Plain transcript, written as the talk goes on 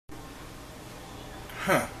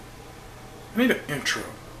Huh. I need an intro.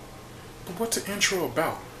 But what's the intro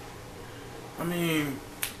about? I mean,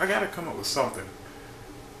 I gotta come up with something.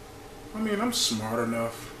 I mean, I'm smart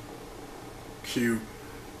enough, cute,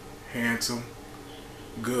 handsome,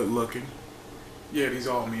 good looking. Yeah, these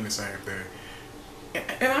all mean the same thing.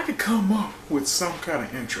 And I could come up with some kind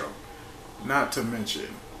of intro. Not to mention,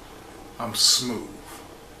 I'm smooth.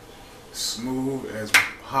 Smooth as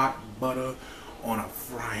hot butter on a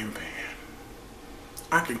frying pan.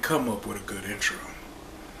 I can come up with a good intro.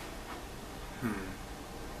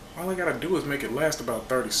 All I gotta do is make it last about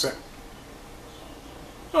 30 seconds.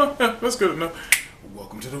 Oh, yeah, that's good enough.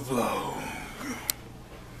 Welcome to the vlog.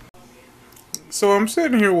 So I'm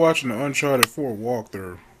sitting here watching the Uncharted 4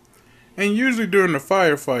 walkthrough. And usually during the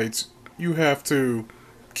firefights, you have to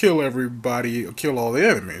kill everybody, kill all the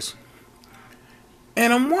enemies.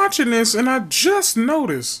 And I'm watching this and I just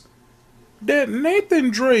noticed that Nathan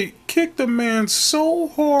Drake kicked a man so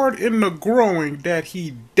hard in the groin that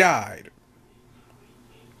he died.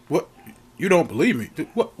 What? You don't believe me?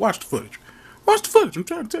 What? Watch the footage. Watch the footage. I'm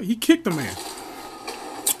trying to tell you. He kicked the man.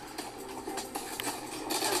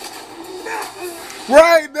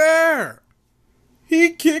 Right there. He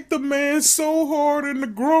kicked the man so hard in the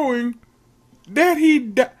groin that he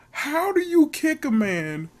died. How do you kick a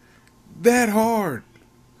man that hard?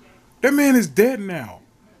 That man is dead now.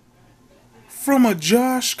 From a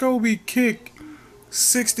Josh Scobie kick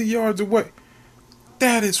 60 yards away.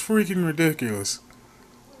 That is freaking ridiculous.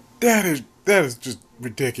 That is just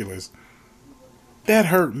ridiculous. That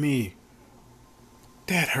hurt me.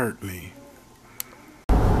 That hurt me.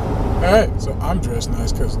 Alright, so I'm dressed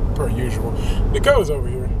nice because, per usual, Dakota's over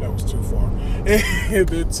here. That was too far. And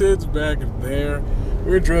the tits back there.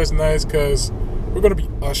 We're dressed nice because we're going to be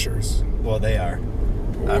ushers. Well, they are.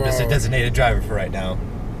 I'm just a designated driver for right now.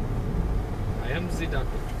 I am the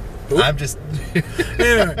doctor. I'm just...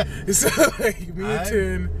 Anyway, so me and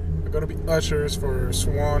Tin are going to be ushers for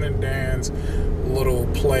Swan and Dan's little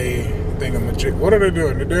play thingamajig. What are they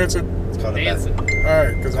doing? They're dancing? It's called Dancing.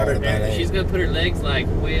 Alright, because I didn't... And she's going to put her legs like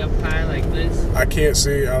way up high like this. I can't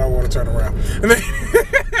see. I don't want to turn around. And then...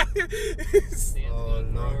 Dan's going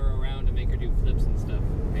to throw her around to make her do flips and stuff.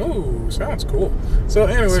 Ooh, sounds cool. So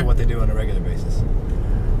anyway... So what they do on a regular basis?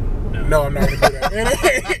 No, I'm not going to do that.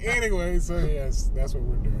 Anyway, so yes, that's what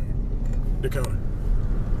we're doing. Dakota.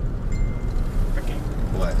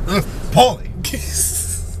 What? Paulie!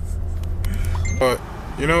 But,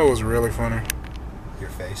 you know what was really funny? Your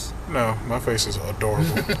face. No, my face is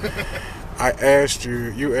adorable. I asked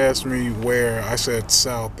you, you asked me where, I said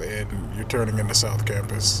south, and you're turning into South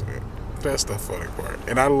Campus. That's the funny part.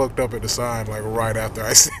 And I looked up at the sign like right after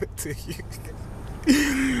I said it to you.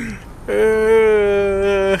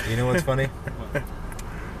 You know what's funny?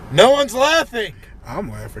 No one's laughing! I'm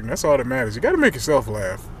laughing. That's all that matters. You got to make yourself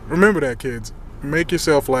laugh. Remember that, kids. Make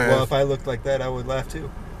yourself laugh. Well, if I looked like that, I would laugh too.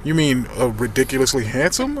 You mean ridiculously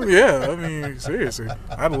handsome? Yeah, I mean, seriously.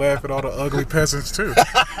 I'd laugh at all the ugly peasants, too.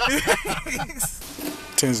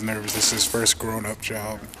 Tin's nervous. This is his first grown-up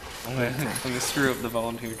job. I'm going to screw up the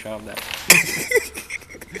volunteer job that.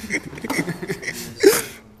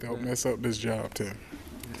 Don't mess up this job, Tin.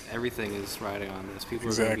 Everything is riding on this. People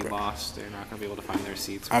are going to be lost. They're not going to be able to find their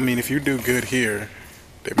seats. I mean, if you do good here,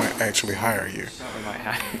 they might actually hire you. They might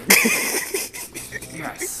have.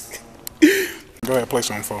 Yes. Go ahead, play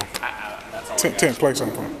some phone. That's all Tin, play some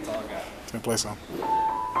phone. That's all I got. Tin, play some.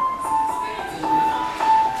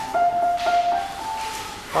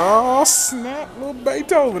 Oh, snap, little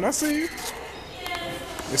Beethoven. I see you.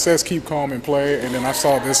 It says keep calm and play, and then I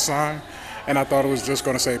saw this sign, and I thought it was just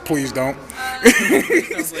going to say, please don't.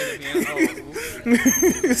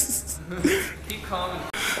 Keep calm.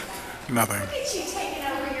 Nothing.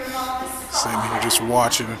 Sitting here just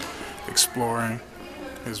watching, exploring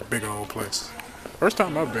this big old place. First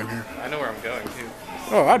time I've been here. I know where I'm going, too.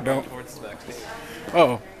 Oh, I don't. Towards the backstage.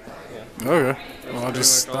 Oh. Yeah. Okay. Well, I'll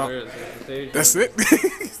just stop. That's it?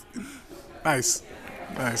 Nice.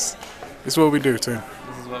 Nice. This is what we do, too.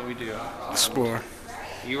 This is what we do. Explore.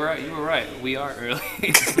 You were right. We are early.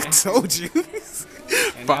 I told you.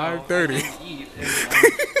 5:30.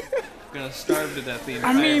 I'm gonna starve to death.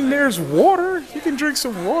 I mean, there's water. You can drink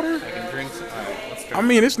some water. I can drink some. All right, let's drink. I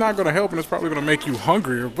mean, it's not gonna help, and it's probably gonna make you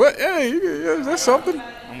hungrier. But hey, yeah, that's something.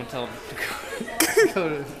 I'm gonna tell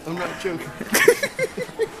Dakota. I'm not joking.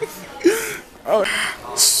 Oh.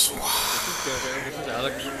 This is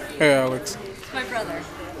Alex. Hey, Alex. My brother.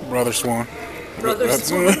 Brother Swan. Brother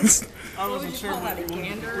Swan. I wasn't sure what you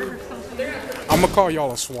gander or something? I'm gonna call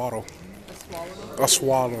y'all a swaddle. A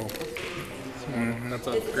swallow. That's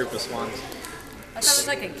a group of swans. I thought it was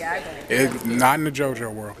like a gag. Not in the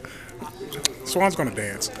JoJo world. Swan's gonna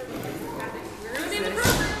dance.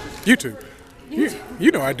 YouTube.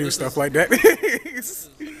 You know I do stuff like that.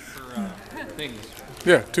 Things.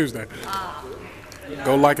 Yeah, Tuesday.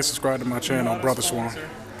 Go like and subscribe to my channel, Brother Swan.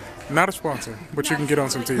 Not a sponsor, but you can get on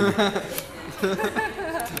some TV.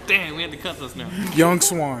 Damn, we had to cut this now. Young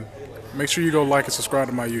Swan. Make sure you go like and subscribe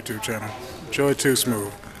to my YouTube channel. Joey 2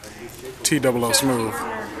 Smooth. T-O-O Smooth.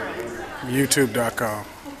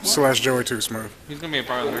 YouTube.com/Joey 2 Smooth. He's gonna be a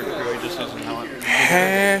part of the Nerd Crew, he just doesn't know it.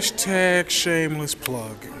 Hashtag shameless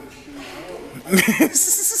plug. I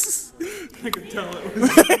can tell it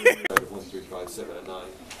was 1, 3, 5, 7, and 9.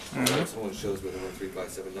 If someone shows with a 1, 3, 5,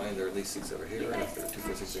 7, 9, there are at least seats over here, and if there are 2,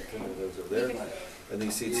 4, 6, 8, 10, those over there. And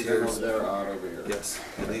these seats here are out over here. Yes.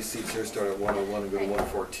 And these seats here start at 101 and go to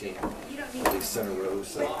 114. These center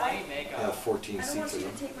rows have 14 seats in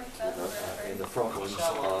them. And the front ones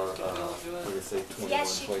are, let me say, 21,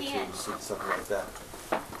 22 seats, something like that.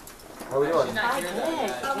 How are we doing? Hi, good. Good,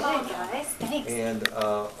 guys. Thanks. And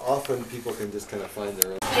often people can just kind of find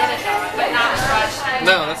their own.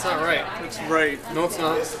 No, that's not right. It's right. No, it's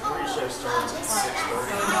not.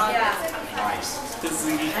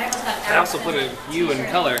 I also put a U in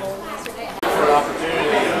color.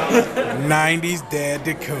 90s Dad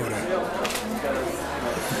Dakota.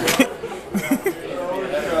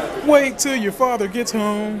 Wait till your father gets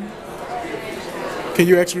home. Can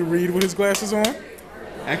you actually read with his glasses on?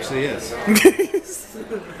 Actually, yes.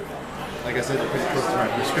 Like I said, they're pretty close to my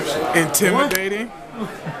prescription. Intimidating?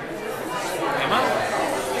 Am I?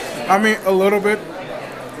 I mean, a little bit.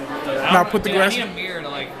 Now put the Dude, glasses. I need a mirror to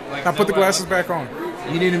like Now put the glasses back on.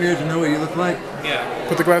 You need a mirror to know what you look like? Yeah.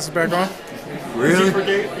 Put the glasses back on. Really? You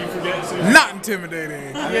forget to. Not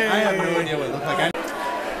intimidating. I have no idea what it looked like.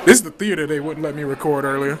 This is the theater they wouldn't let me record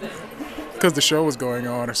earlier because the show was going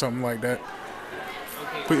on or something like that.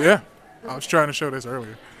 But yeah, I was trying to show this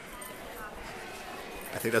earlier.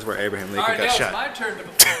 I think that's where Abraham Lincoln got shot. My turn to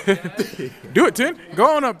perform. Do it, Tin.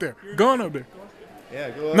 Go on up there. Go on up there. Yeah,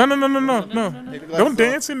 go up. No. Don't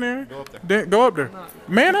dance in there. Go up there. Go up there.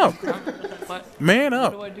 Man up. What? Man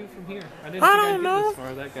What do up. I do from here? I didn't I think don't I'd get know. this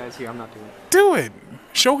far. That guy's here. I'm not doing it. Do it.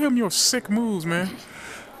 Show him your sick moves, man.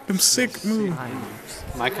 Them sick moves.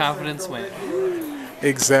 My confidence went.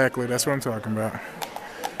 Exactly. That's what I'm talking about.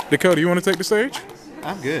 Dakota, you want to take the stage?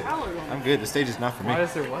 I'm good. I'm good. The stage is not for me. Why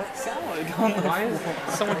is there what? Salad. Why is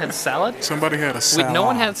someone had salad? Somebody had a salad. No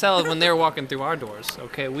one had salad when they were walking through our doors.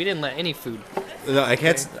 Okay, we didn't let any food. No, I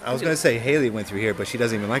can't. I was gonna say Haley went through here, but she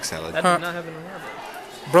doesn't even like salad. That did not happen in our door.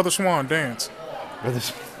 Brother Swan, dance.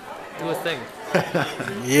 Brothers, Do a thing.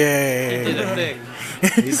 Yeah. Did a thing.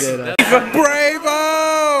 he did.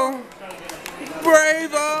 Bravo!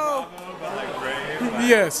 Bravo!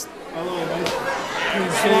 Yes.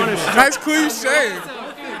 Nice cliche.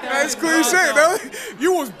 Nice cliche.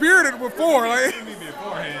 You was bearded before. Like. She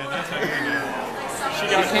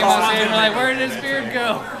came out saying like, where did his beard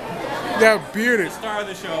go? Yeah, bearded. Star of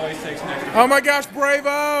the show always takes next. Oh my gosh,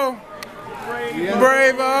 Bravo!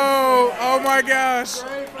 Bravo! Oh my gosh.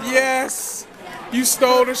 Yes. You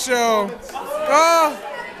stole the show. Oh.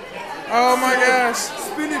 Oh my gosh.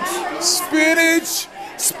 Spinach.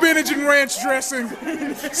 Spinach and ranch dressing.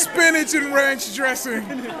 Spinach and ranch dressing.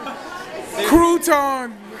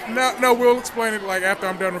 Crouton. No, we'll explain it like after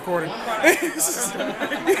I'm done recording.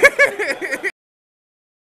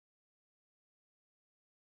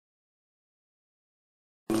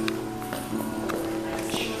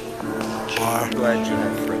 I'm glad you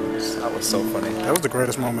had friends. That was so funny. That was the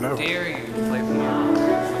greatest moment ever. Dare you to play for me?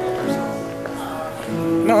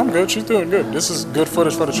 No, I'm good. She's doing good. This is good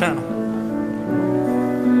footage for the channel.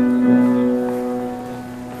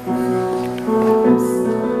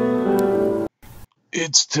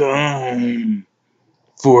 It's time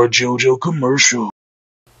for a JoJo commercial.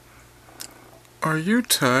 Are you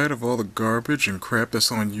tired of all the garbage and crap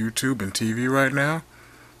that's on YouTube and TV right now?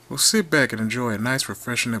 Well, sit back and enjoy a nice,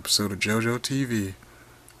 refreshing episode of JoJo TV.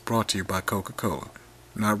 Brought to you by Coca-Cola.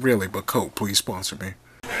 Not really, but Coke, please sponsor me.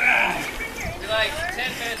 You're like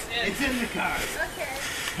 10 minutes in. It's in the car.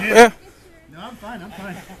 Yeah, No, I'm fine.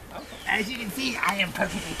 As you can see, I am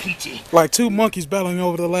perfectly peachy. like two monkeys battling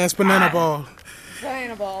over the last banana ball.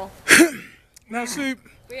 Banana ball. Now see,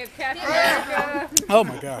 We have Captain America. oh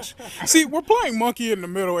my gosh. See, we're playing monkey in the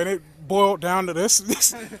middle and it boiled down to this.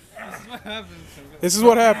 This is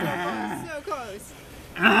what happened. So close.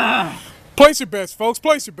 Place your bets, folks.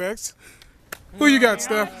 Place your bets. Who you got,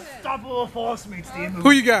 Steph? Unstoppable force meets the immovable.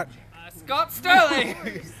 Who you got? Scott Sterling.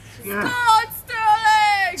 Scott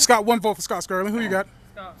Sterling! Scott, one vote for Scott Sterling. Who you got?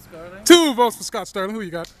 Scott Sterling. 2 votes for Scott Sterling. Who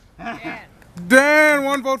you got? Dan,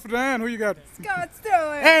 1 vote for Dan. Who you got? Scott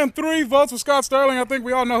Sterling. And 3 votes for Scott Sterling. I think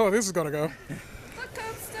we all know how this is gonna go.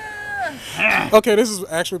 Costa. Okay, this has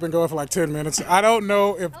actually been going for like 10 minutes. I don't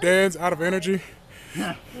know if Dan's out of energy.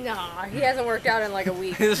 Nah, he hasn't worked out in like a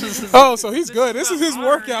week. Oh, so he's good. This is his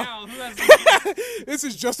workout. This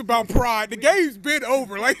is just about pride. The game's been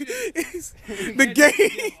over. Like the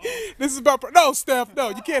game. This is about no, Steph. No,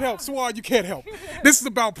 you can't help. Swan, you can't help. This is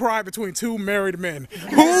about pride between 2 married men.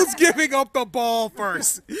 Who's giving up the ball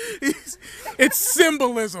first? It's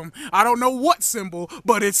symbolism. I don't know what symbol,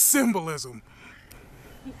 but it's symbolism.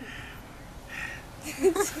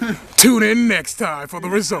 Tune in next time for the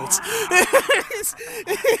results.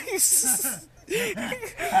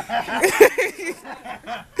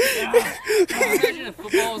 Imagine if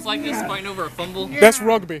football was like this, fighting over a fumble. That's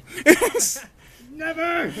rugby.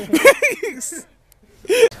 Never.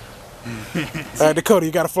 Dakota,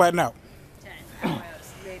 you gotta flatten out.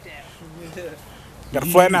 Gotta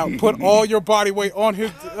flatten out. Put all your body weight on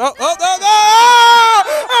his. Oh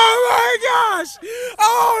my gosh!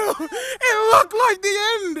 Oh, it looked like the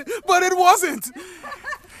end, but it wasn't.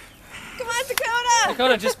 Come on, Dakota.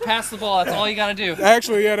 Dakota, just pass the ball. That's all you gotta do.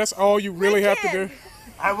 Actually, yeah, that's all you really have to do.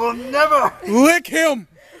 I will never. Lick him.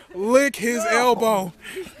 Lick his elbow.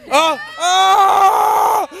 I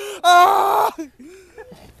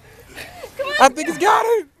think he's got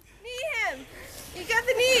it. Knee him. You got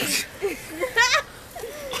the knee.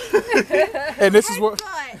 And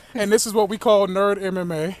this is what we call nerd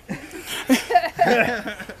MMA.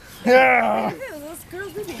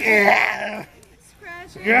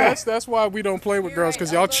 That's why we don't play with girls,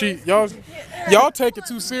 because y'all cheat. Y'all take it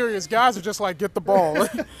too serious. Guys are just like, get the ball.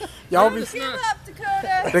 Y'all be Give up,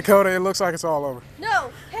 Dakota. Dakota, it looks like it's all over.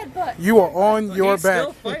 No, headbutt. You are on your He's back.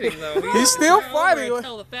 still fighting though. He's still fighting.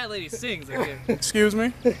 Until the fat lady sings again. Excuse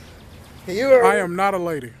me? I am not a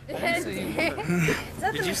lady.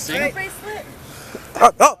 Did you sing? Bracelet?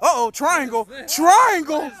 Triangle.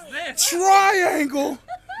 Triangle. Triangle.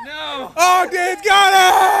 No. Oh, Dan got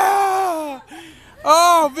it.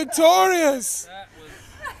 Oh, victorious.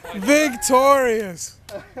 Victorious.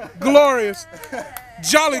 Glorious.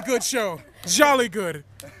 Jolly good show. Jolly good.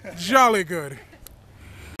 Jolly good.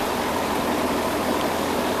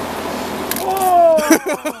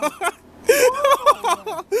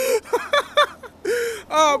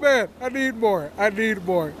 Oh man, I need more. I need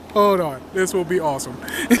more. Hold on. This will be awesome.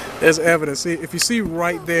 There's evidence. See, if you see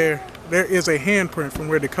right there, there is a handprint from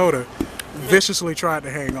where Dakota viciously tried to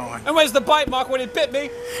hang on. And where's the bite mark when it bit me?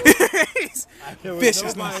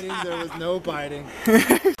 Viciously. There was no biting.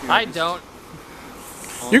 I don't.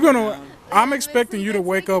 You're gonna. I'm expecting you to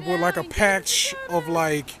wake up with like a patch of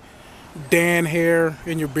like Dan hair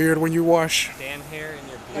in your beard when you wash. Dan hair in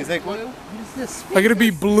your beard. He's like, what is this? Like it'll be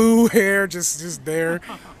blue hair just there.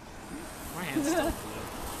 My hand's still blue.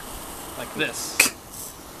 Like this.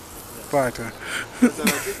 Bye, time. So I did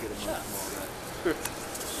get a mark from all that.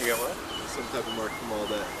 You got what? Some type of mark from all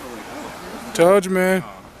that. I'm like, oh, Told you, man.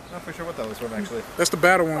 Not for sure what that was from, actually. That's the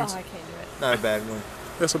battle ones. Oh, I can't do it. not a bad one.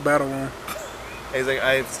 That's a battle one. He's like,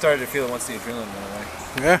 I started to feel it once the adrenaline went away.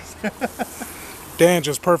 Yeah. Dan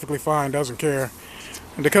just perfectly fine, doesn't care.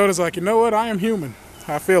 And Dakota's like, you know what? I am human.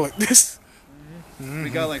 I feel it. This. We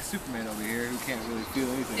got like Superman over here who can't really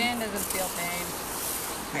feel anything. Dan doesn't feel pain.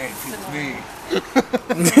 Hey, it's me.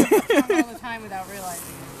 All the time without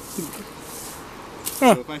realizing it.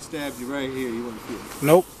 So if I stabbed you right here, you wouldn't feel it.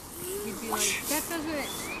 Nope. He'd be like,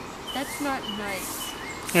 that's not nice.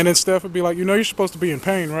 And then Steph would be like, you know you're supposed to be in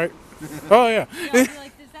pain, right? Oh, yeah. Yeah, I'd be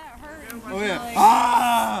like, does that hurt? And he'd Oh be yeah. like,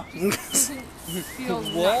 Ah! feels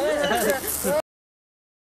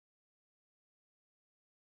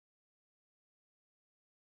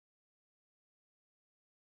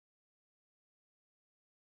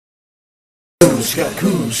Kuska,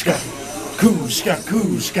 kuska, kuska,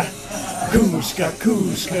 kuska, kuska,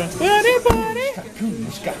 kuska, buddy, buddy,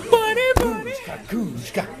 kuska, buddy, buddy,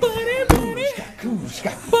 kuska, buddy, buddy,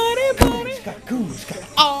 kuska, buddy, buddy, kuska,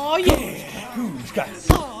 oh yeah, kuska,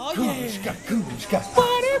 oh yeah, kuska,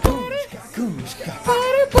 buddy, buddy, kuska,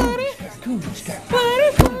 buddy, buddy, kuska, buddy,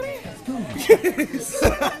 buddy.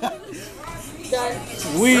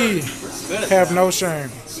 We have no shame.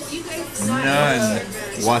 None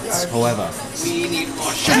whatsoever.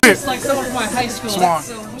 It's like someone from my high school.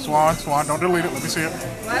 Swan, don't delete it. Let me see it.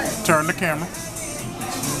 What? Turn the camera.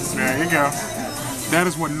 There you go. That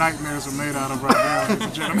is what nightmares are made out of right now, ladies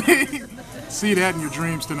and gentlemen. See that in your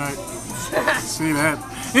dreams tonight. See that.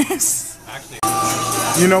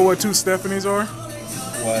 You know what 2 Stephanies are?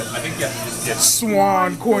 What? I think you have to just get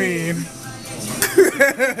Swan Queen.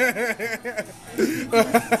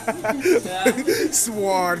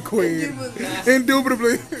 Swan Queen.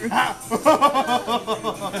 Indubitably.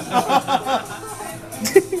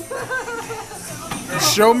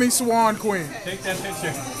 Show me Swan Queen. Take that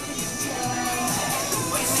picture.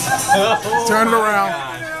 Turn it around.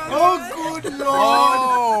 Oh, good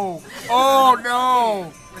lord! Oh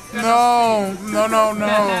no! No! No! No!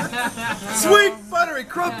 No! Sweet buttery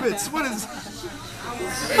crumpets. What is?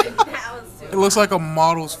 It looks like a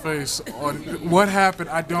model's face. On what happened?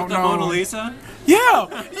 I don't know. Mona Lisa? Yeah!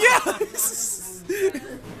 Yes!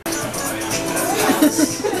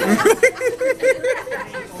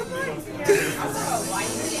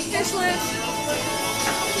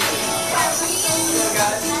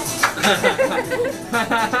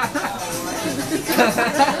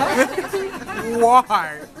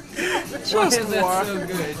 Why? Just why? So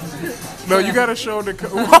good. No, you gotta show the.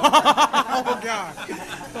 Oh God!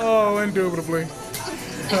 Oh, indubitably.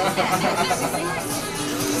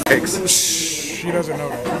 Shh, she doesn't know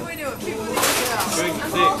that.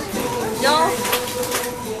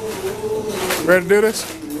 Ready to do this?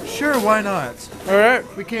 Sure, why not? All right.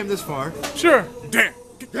 We came this far. Sure. Damn.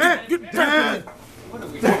 Get back.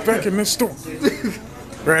 Get back in this store.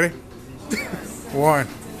 Ready? 1,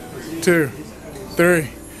 2, 3.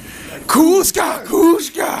 Kuska!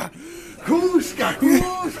 Kuska! Kuska,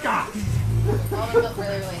 Kuska.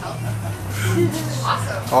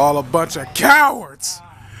 All a bunch of cowards.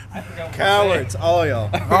 Cowards, all y'all.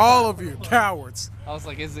 All of you cowards. I was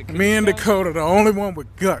like, is it Me and Dakota, the only one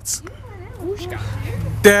with guts.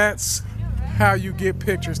 That's how you get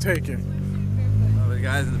pictures taken. The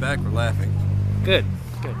guys in the back were laughing. good?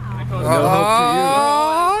 Good.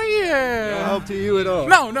 Oh, No yeah. help to you at all.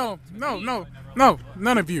 No,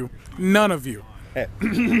 none of you. None of you.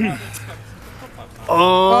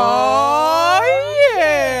 Oh,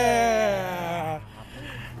 yeah.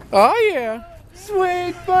 Oh, yeah.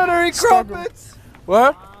 Sweet buttery crumpets.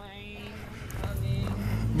 What?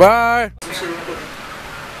 Bye.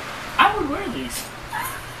 I would wear these.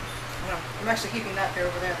 I'm actually keeping that pair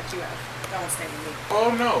over there that you have. That one's staying with me.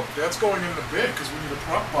 Oh, no. That's going in the bed because we need a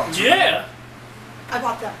prop box. Yeah. I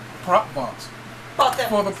bought them. Prop box. Bought them.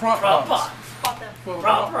 For the prop box. Bought them. For the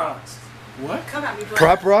Prop rocks. What? Come at me, bro.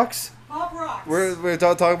 Prop rocks? Pop rocks. We're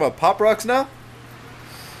talking about pop rocks now?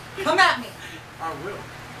 Come at me. I will.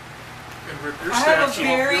 And rip your I have a statue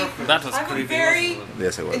very- off your face. That was I have a creepy. very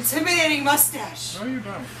Yes, it was. intimidating mustache. No, you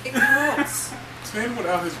don't. It grows. Tim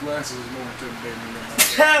without his glasses is more intimidating than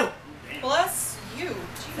that. Bless you.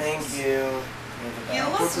 Thank you. You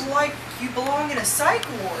look like you belong in a psych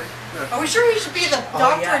ward. Are we sure he should be the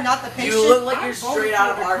doctor and not the patient? You look like I you're voted straight for out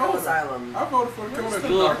of Dakota. Arkham Asylum. I voted for Dakota.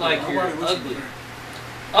 You look like you're ugly.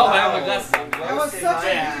 Oh, I have my glasses on. That was such a my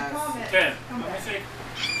good ass. comment. Good. Come back.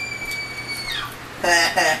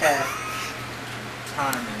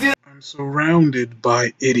 I'm surrounded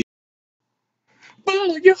by idiots.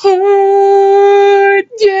 Follow your heart,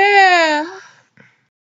 yeah.